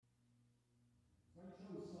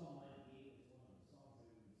chose Psalm 98 as one of the songs that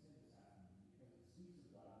we would sing this afternoon because it speaks of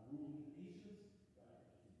God ruling the nations, God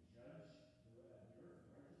coming to judge the earth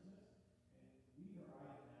in righteousness. And we've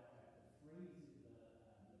arrived now at the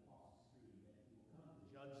phrase in the Apostles' Creed that he will come to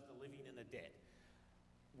judge the living and the dead.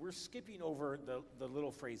 We're skipping over the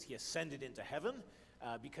little phrase, he ascended into heaven,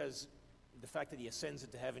 because the fact that he ascends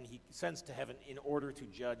into heaven, he ascends to heaven in order to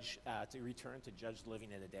judge, to return to judge the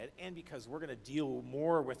living and the dead, and because we're going to deal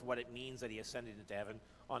more with what it means that he ascended into heaven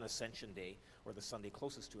on Ascension Day, or the Sunday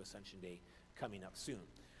closest to Ascension Day, coming up soon.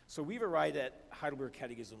 So we've arrived at Heidelberg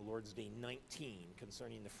Catechism, Lord's Day 19,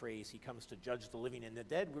 concerning the phrase, he comes to judge the living and the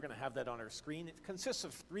dead. We're going to have that on our screen. It consists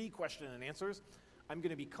of 3 question and answers. I'm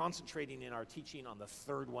going to be concentrating in our teaching on the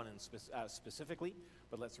third one specifically,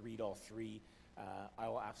 but let's read all 3. I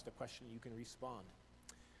will ask the question, you can respond.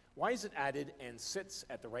 Why is it added and sits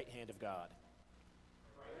at the right hand of God?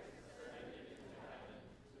 Christ ascended into heaven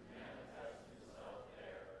to manifest himself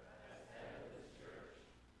there as head of his church,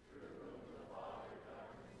 through whom the Father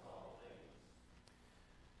governs all things.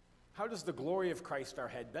 How does the glory of Christ our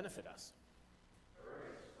head benefit us?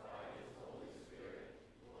 First, by his Holy Spirit,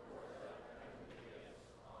 who pours out heavenly gifts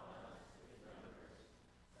upon us, his members.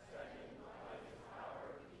 Second, by his power,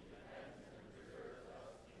 he defends and preserves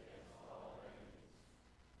us against all enemies.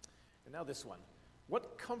 And now this one.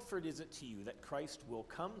 What comfort is it to you that Christ will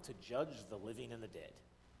come to judge the living and the dead?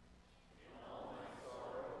 In all my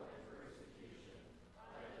sorrow and persecution,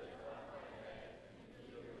 I lift up my head and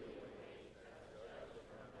eagerly await that judge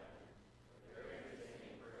from heaven, the very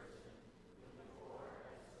same person who before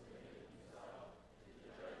has submitted himself to the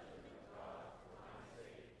judgment of God for my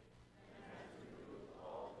sake, and has removed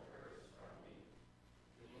all the curse from me.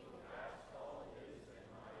 He will cast all his and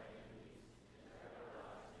my enemies into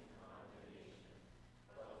everlasting condemnation,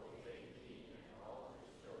 but will take me and all his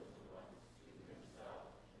chosen ones to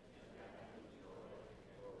himself in heavenly joy and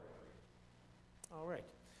glory. All right.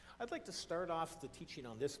 I'd like to start off the teaching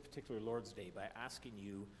on this particular Lord's Day by asking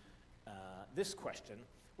you this question.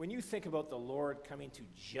 When you think about the Lord coming to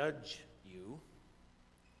judge you,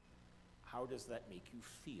 how does that make you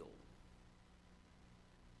feel?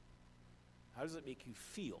 How does it make you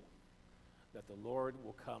feel that the Lord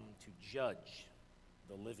will come to judge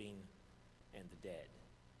the living and the dead?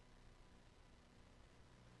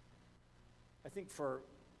 I think for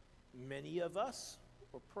many of us,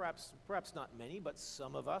 or perhaps not many, but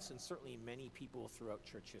some of us, and certainly many people throughout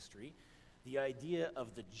church history, the idea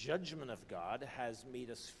of the judgment of God has made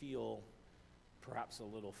us feel perhaps a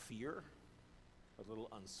little fear, a little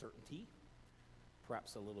uncertainty,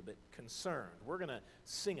 perhaps a little bit concerned. We're going to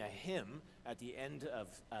sing a hymn at the end of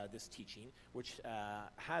this teaching, which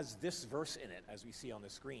has this verse in it, as we see on the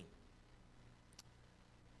screen.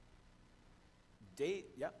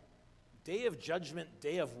 Day of judgment,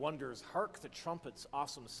 day of wonders, hark the trumpet's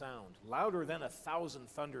awesome sound. Louder than 1,000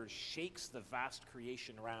 thunders shakes the vast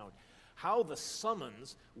creation round. How the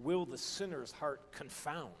summons will the sinner's heart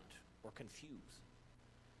confound or confuse?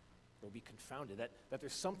 They'll be confounded. That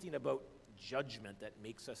there's something about judgment that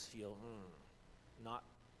makes us feel not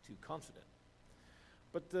too confident.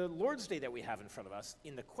 But the Lord's Day that we have in front of us,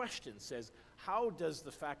 in the question says, how does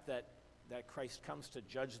the fact that Christ comes to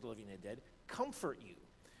judge the living and the dead comfort you?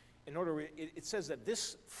 In order, it says that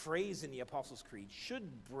this phrase in the Apostles' Creed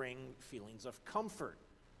should bring feelings of comfort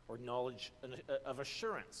or knowledge of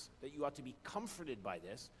assurance, that you ought to be comforted by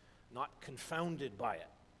this, not confounded by it.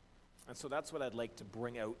 And so that's what I'd like to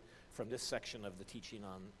bring out from this section of the teaching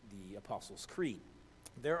on the Apostles' Creed.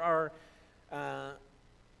 There are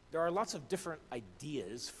lots of different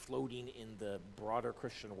ideas floating in the broader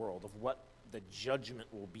Christian world of what the judgment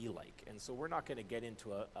will be like. And so we're not going to get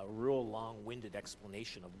into a real long-winded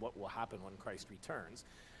explanation of what will happen when Christ returns.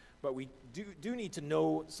 But we do need to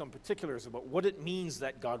know some particulars about what it means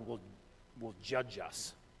that God will judge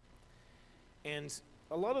us. And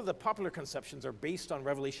a lot of the popular conceptions are based on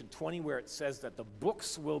Revelation 20, where it says that the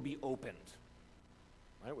books will be opened,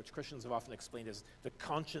 right? Which Christians have often explained as the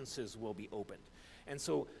consciences will be opened. And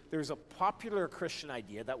so there's a popular Christian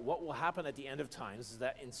idea that what will happen at the end of times is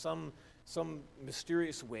that in some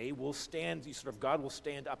mysterious way God will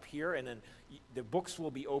stand up here, and then the books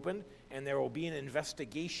will be opened, and there will be an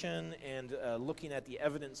investigation and looking at the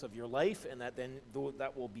evidence of your life, and that then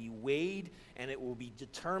that will be weighed, and it will be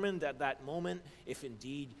determined at that moment if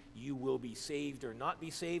indeed you will be saved or not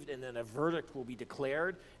be saved, and then a verdict will be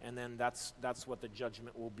declared, and then that's what the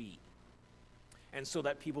judgment will be. And so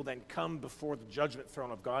that people then come before the judgment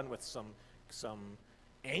throne of God with some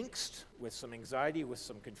angst, with some anxiety, with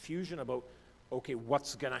some confusion about, okay,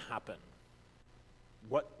 what's going to happen?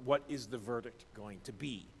 What is the verdict going to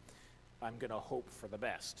be? I'm going to hope for the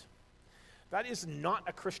best. That is not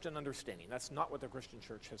a Christian understanding. That's not what the Christian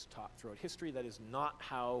church has taught throughout history. That is not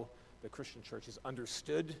how the Christian church has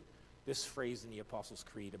understood this phrase in the Apostles'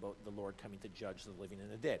 Creed about the Lord coming to judge the living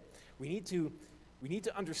and the dead. We need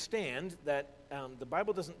to understand that the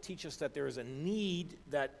Bible doesn't teach us that there is a need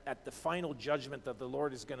that at the final judgment that the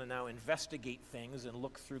Lord is going to now investigate things and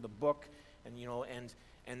look through the book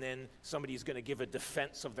and then somebody's going to give a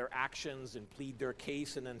defense of their actions and plead their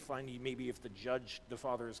case, and then finally maybe if the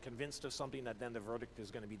father is convinced of something, that then the verdict is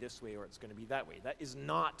going to be this way or it's going to be that way. That is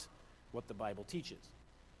not what the Bible teaches.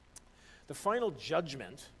 The final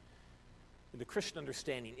judgment in the Christian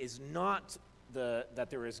understanding is not that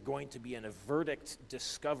there is going to be a verdict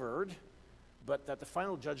discovered, but that the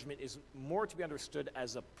final judgment is more to be understood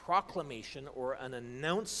as a proclamation or an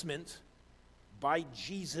announcement by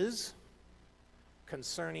Jesus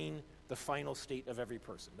concerning the final state of every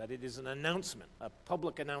person. That it is an announcement, a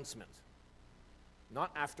public announcement,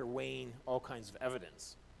 not after weighing all kinds of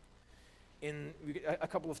evidence. In a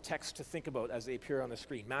couple of texts to think about as they appear on the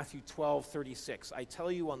screen. Matthew 12:36. I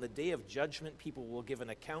tell you, on the day of judgment, people will give an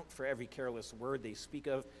account for every careless word they speak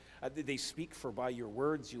of. They speak, for by your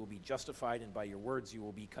words you will be justified, and by your words you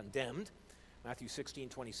will be condemned. Matthew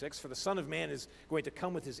 16:26. For the Son of Man is going to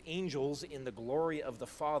come with his angels in the glory of the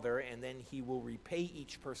Father, and then he will repay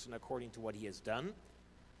each person according to what he has done.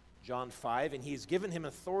 John 5. And he has given him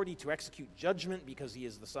authority to execute judgment because he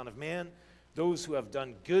is the Son of Man. Those who have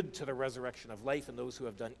done good to the resurrection of life, and those who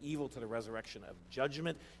have done evil to the resurrection of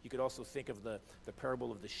judgment. You could also think of the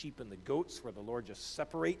parable of the sheep and the goats, where the Lord just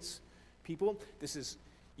separates people. This is,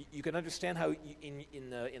 you can understand how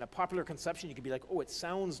in a popular conception you could be like, oh, it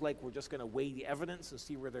sounds like we're just going to weigh the evidence and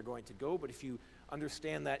see where they're going to go. But if you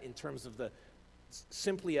understand that in terms of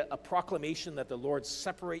simply a proclamation that the Lord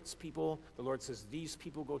separates people, the Lord says these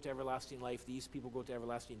people go to everlasting life, these people go to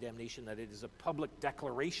everlasting damnation, that it is a public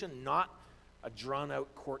declaration, not a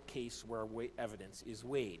drawn-out court case where evidence is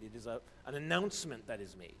weighed. It is an announcement that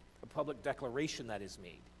is made, a public declaration that is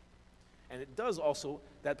made. And it does also,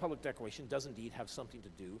 that public declaration does indeed have something to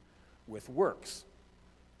do with works.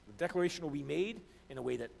 The declaration will be made in a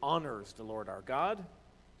way that honors the Lord our God.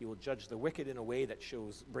 He will judge the wicked in a way that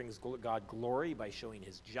brings God glory by showing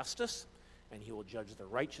his justice, and he will judge the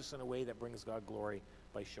righteous in a way that brings God glory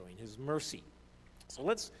by showing his mercy. So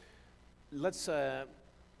let's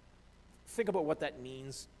think about what that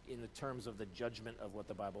means in the terms of the judgment of what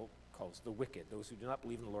the Bible calls the wicked, those who do not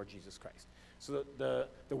believe in the Lord Jesus Christ. So the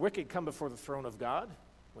wicked come before the throne of God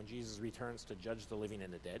when Jesus returns to judge the living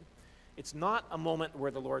and the dead. It's not a moment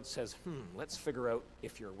where the Lord says, let's figure out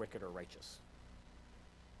if you're wicked or righteous.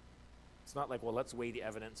 It's not like, well, let's weigh the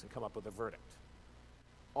evidence and come up with a verdict.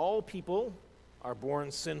 All people are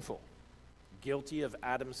born sinful, guilty of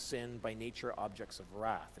Adam's sin, by nature objects of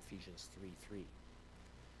wrath, Ephesians 3:3.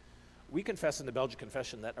 We confess in the Belgian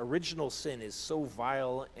Confession that original sin is so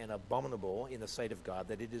vile and abominable in the sight of God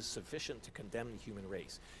that it is sufficient to condemn the human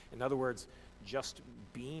race. In other words, just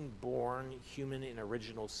being born human in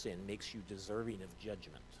original sin makes you deserving of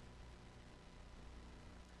judgment.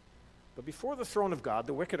 But before the throne of God,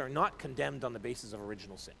 the wicked are not condemned on the basis of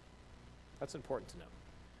original sin. That's important to know.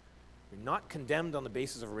 They're not condemned on the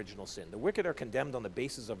basis of original sin. The wicked are condemned on the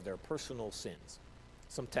basis of their personal sins.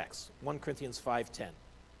 Some texts, 1 Corinthians 5:10.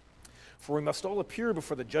 For we must all appear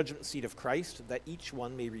before the judgment seat of Christ, that each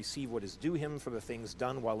one may receive what is due him for the things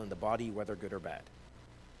done while in the body, whether good or bad.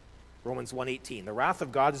 Romans 1:18. The wrath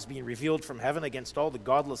of God is being revealed from heaven against all the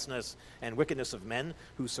godlessness and wickedness of men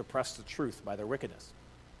who suppress the truth by their wickedness.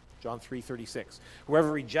 John 3:36.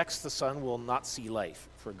 Whoever rejects the Son will not see life,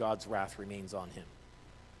 for God's wrath remains on him.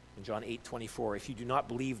 In John 8:24. If you do not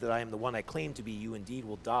believe that I am the one I claim to be, you indeed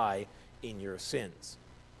will die in your sins.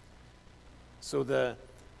 So the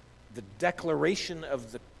declaration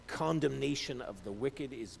of the condemnation of the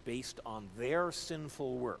wicked is based on their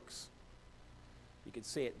sinful works. You could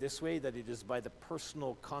say it this way, that it is by the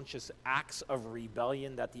personal conscious acts of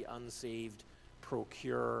rebellion that the unsaved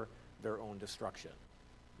procure their own destruction.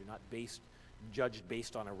 You're not judged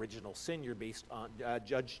based on original sin. You're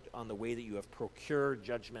judged on the way that you have procured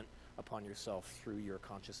judgment upon yourself through your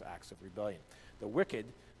conscious acts of rebellion. The wicked,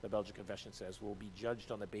 the Belgian Confession says, will be judged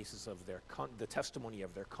on the basis of the testimony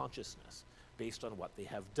of their consciousness, based on what they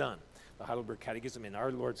have done. The Heidelberg Catechism in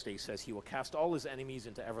our Lord's Day says he will cast all his enemies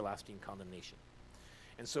into everlasting condemnation.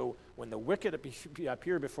 And so when the wicked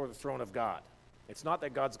appear before the throne of God, it's not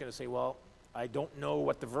that God's going to say, well, I don't know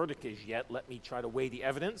what the verdict is yet, let me try to weigh the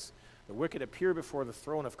evidence. The wicked appear before the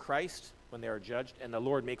throne of Christ when they are judged, and the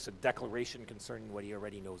Lord makes a declaration concerning what he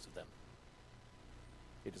already knows of them.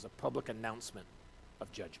 It is a public announcement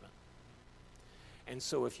of judgment. And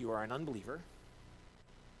so if you are an unbeliever,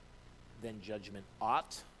 then judgment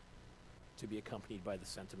ought to be accompanied by the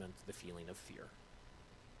sentiment, the feeling of fear.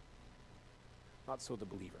 Not so the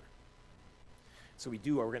believer. So we're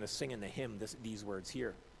going to sing in the hymn these words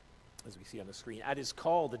here, as we see on the screen. At his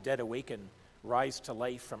call, the dead awaken, rise to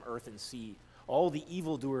life from earth and sea. All the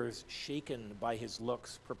evildoers, shaken by his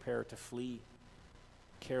looks, prepare to flee.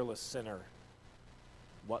 Careless sinner,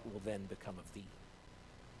 what will then become of thee?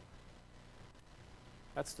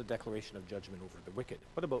 That's the declaration of judgment over the wicked.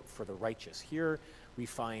 What about for the righteous? Here we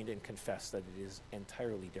find and confess that it is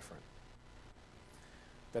entirely different.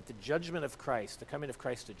 That the judgment of Christ, the coming of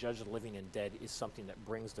Christ to judge the living and dead, is something that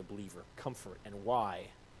brings the believer comfort. And why?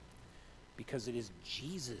 Because it is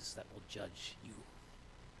Jesus that will judge you.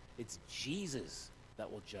 It's Jesus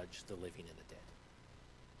that will judge the living and the dead.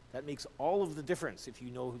 That makes all of the difference if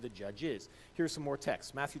you know who the judge is. Here's some more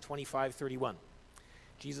text. Matthew 25:31.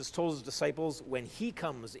 Jesus told his disciples, when he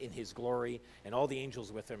comes in his glory and all the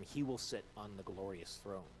angels with him, he will sit on the glorious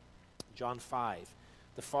throne. John 5,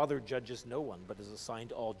 the Father judges no one, but has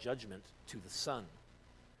assigned all judgment to the Son.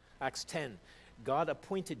 Acts 10, God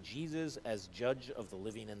appointed Jesus as judge of the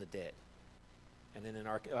living and the dead. And then in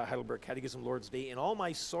our Heidelberg Catechism, Lord's Day, in all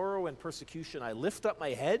my sorrow and persecution, I lift up my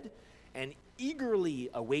head and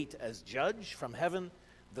eagerly await as judge from heaven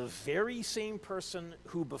the very same person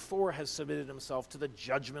who before has submitted himself to the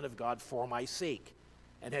judgment of God for my sake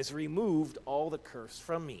and has removed all the curse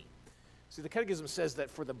from me. See, the Catechism says that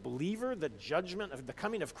for the believer, the judgment of the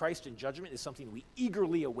coming of Christ in judgment is something we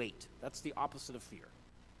eagerly await. That's the opposite of fear.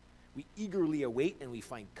 We eagerly await and we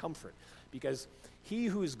find comfort because he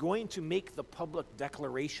who is going to make the public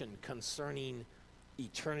declaration concerning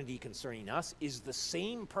eternity, concerning us, is the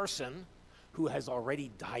same person who has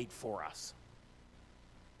already died for us.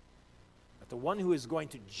 But the one who is going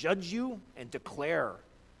to judge you and declare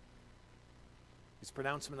his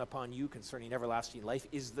pronouncement upon you concerning everlasting life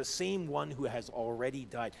is the same one who has already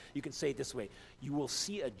died. You can say it this way: you will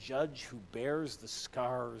see a judge who bears the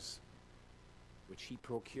scars which he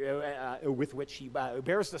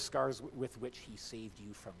bears the scars with which he saved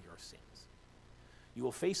you from your sins. You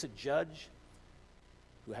will face a judge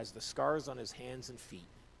who has the scars on his hands and feet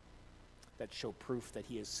that show proof that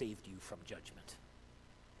he has saved you from judgment.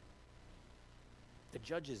 The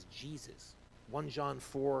judge is Jesus. 1 John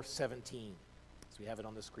 4:17. So we have it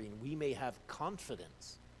on the screen. We may have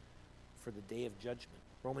confidence for the day of judgment.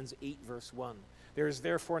 Romans 8, verse 1. There is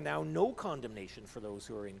therefore now no condemnation for those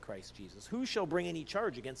who are in Christ Jesus. Who shall bring any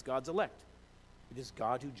charge against God's elect? It is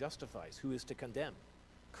God who justifies. Who is to condemn?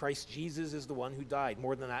 Christ Jesus is the one who died.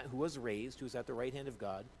 More than that, who was raised, who is at the right hand of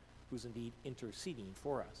God, who is indeed interceding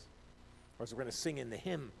for us. Or as we're going to sing in the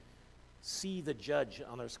hymn, see the judge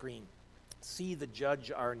on our screen. See the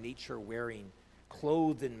judge our nature wearing,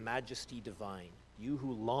 clothed in majesty divine. You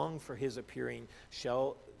who long for his appearing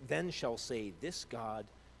shall say, this God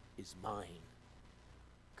is mine.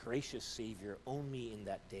 Gracious Savior, own me in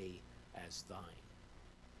that day as thine.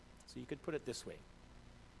 So you could put it this way.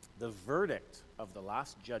 The verdict of the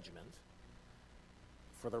last judgment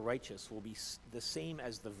for the righteous will be the same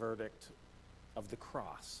as the verdict of the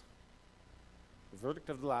cross. The verdict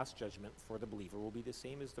of the last judgment for the believer will be the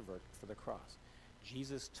same as the verdict for the cross.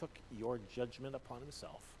 Jesus took your judgment upon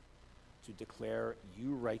himself to declare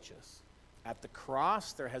you righteous. At the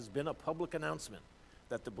cross, there has been a public announcement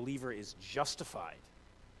that the believer is justified.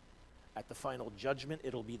 At the final judgment,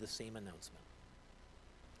 it'll be the same announcement.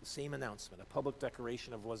 The same announcement, a public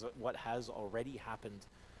declaration of what has already happened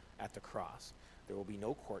at the cross. There will be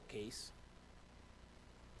no court case.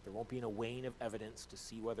 There won't be a weighing of evidence to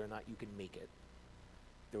see whether or not you can make it.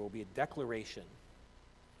 There will be a declaration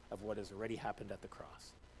of what has already happened at the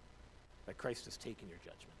cross. That Christ has taken your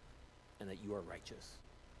judgment and that you are righteous.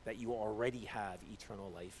 That you already have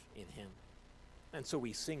eternal life in him. And so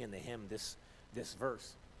we sing in the hymn this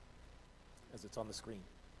verse as it's on the screen.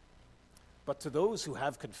 But to those who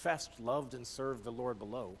have confessed, loved, and served the Lord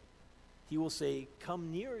below, he will say,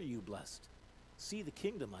 come near, you blessed. See the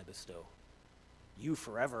kingdom I bestow. You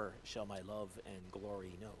forever shall my love and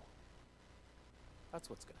glory know. That's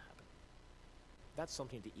what's going to happen. That's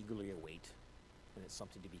something to eagerly await, and it's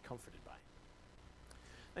something to be comforted by.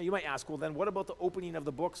 Now you might ask, well then what about the opening of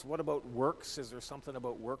the books? What about works? Is there something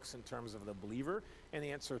about works in terms of the believer? And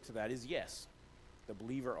the answer to that is yes. The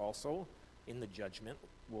believer also, in the judgment,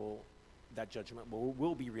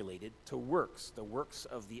 will be related to works. The works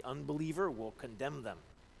of the unbeliever will condemn them.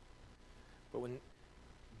 But when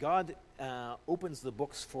God opens the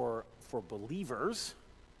books for believers,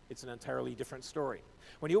 it's an entirely different story.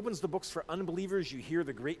 When he opens the books for unbelievers, you hear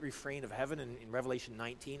the great refrain of heaven in Revelation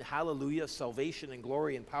 19, hallelujah, salvation and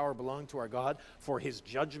glory and power belong to our God, for his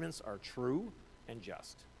judgments are true and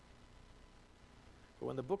just. But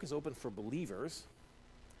when the book is open for believers,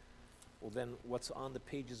 well, then what's on the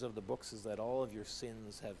pages of the books is that all of your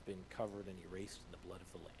sins have been covered and erased in the blood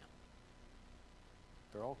of the Lamb.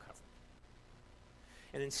 They're all covered.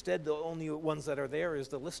 And instead, the only ones that are there is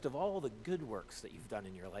the list of all the good works that you've done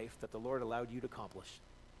in your life that the Lord allowed you to accomplish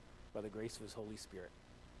by the grace of his Holy Spirit.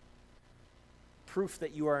 Proof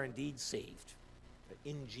that you are indeed saved. That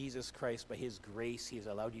in Jesus Christ, by his grace, he has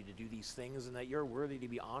allowed you to do these things, and that you're worthy to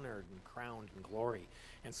be honored and crowned in glory.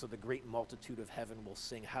 And so the great multitude of heaven will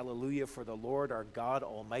sing, Hallelujah, for the Lord our God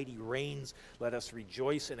Almighty reigns. Let us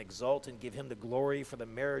rejoice and exult and give him the glory, for the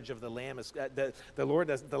marriage of the Lamb is,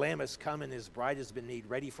 the Lamb has come, and his bride has been made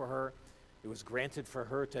ready for her. It was granted for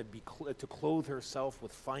her to clothe herself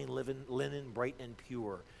with fine linen, bright and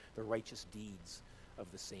pure, the righteous deeds of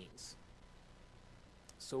the saints.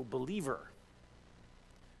 So, believer,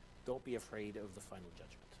 don't be afraid of the final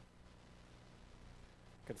judgment.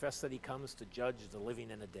 Confess that he comes to judge the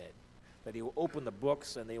living and the dead, that he will open the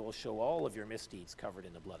books and they will show all of your misdeeds covered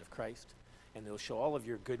in the blood of Christ, and they'll show all of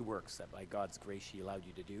your good works that by God's grace he allowed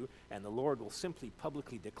you to do, and the Lord will simply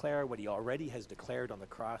publicly declare what he already has declared on the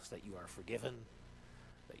cross, that you are forgiven,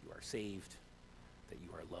 that you are saved, that you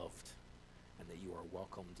are loved, and that you are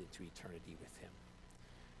welcomed into eternity with him.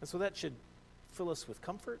 And so that should fill us with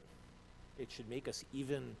comfort. It should make us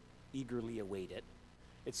even eagerly await it.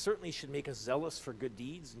 It certainly should make us zealous for good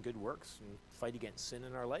deeds and good works and fight against sin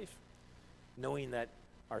in our life, knowing that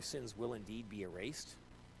our sins will indeed be erased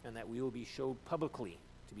and that we will be showed publicly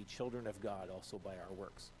to be children of God also by our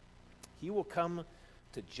works. He will come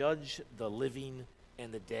to judge the living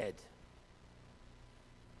and the dead.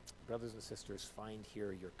 Brothers and sisters, find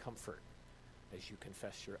here your comfort as you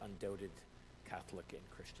confess your undoubted Catholic and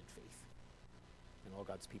Christian faith. And all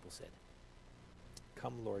God's people said,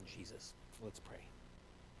 Come, Lord Jesus. Let's pray.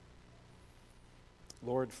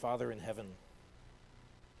 Lord, Father in heaven,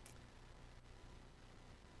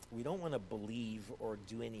 we don't want to believe or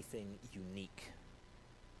do anything unique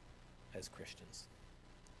as Christians.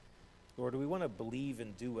 Lord, we want to believe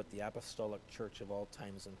and do what the apostolic church of all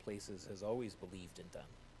times and places has always believed and done.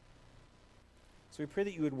 So we pray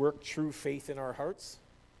that you would work true faith in our hearts,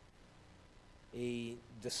 a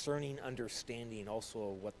discerning understanding also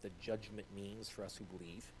of what the judgment means for us who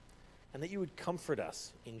believe, and that you would comfort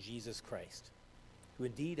us in Jesus Christ, who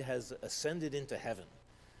indeed has ascended into heaven,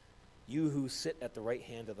 you who sit at the right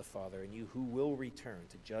hand of the Father, and you who will return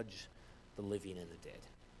to judge the living and the dead.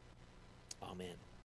 Amen.